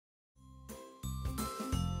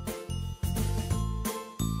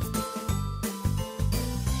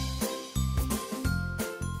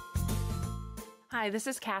Hi, this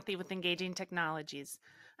is Kathy with Engaging Technologies.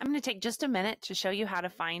 I'm going to take just a minute to show you how to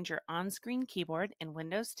find your on-screen keyboard in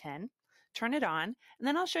Windows 10, turn it on, and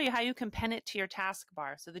then I'll show you how you can pin it to your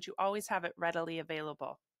taskbar so that you always have it readily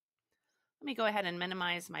available. Let me go ahead and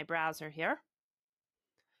minimize my browser here.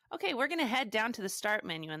 Okay, we're going to head down to the Start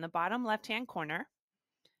menu in the bottom left-hand corner,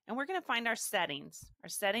 and we're going to find our settings. Our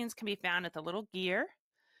settings can be found at the little gear.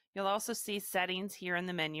 You'll also see settings here in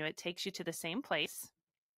the menu. It takes you to the same place.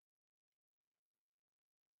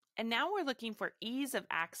 And now we're looking for ease of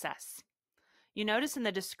access. You notice in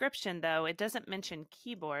the description, though, it doesn't mention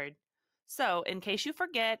keyboard. So in case you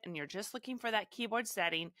forget and you're just looking for that keyboard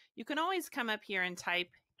setting, you can always come up here and type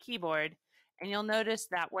keyboard, and you'll notice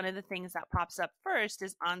that one of the things that pops up first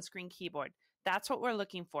is on-screen keyboard. That's what we're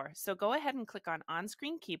looking for. So go ahead and click on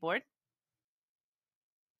on-screen keyboard.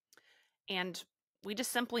 And we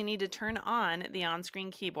just simply need to turn on the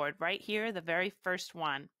on-screen keyboard right here, the very first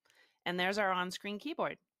one. And there's our on-screen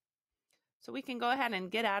keyboard. So we can go ahead and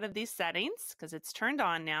get out of these settings because it's turned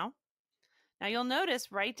on now. Now you'll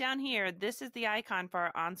notice right down here, this is the icon for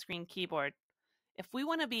our on-screen keyboard. If we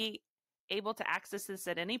want to be able to access this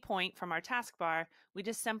at any point from our taskbar, we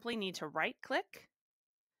just simply need to right-click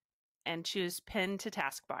and choose Pin to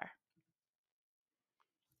Taskbar.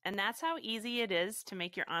 And that's how easy it is to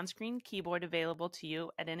make your on-screen keyboard available to you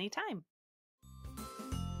at any time.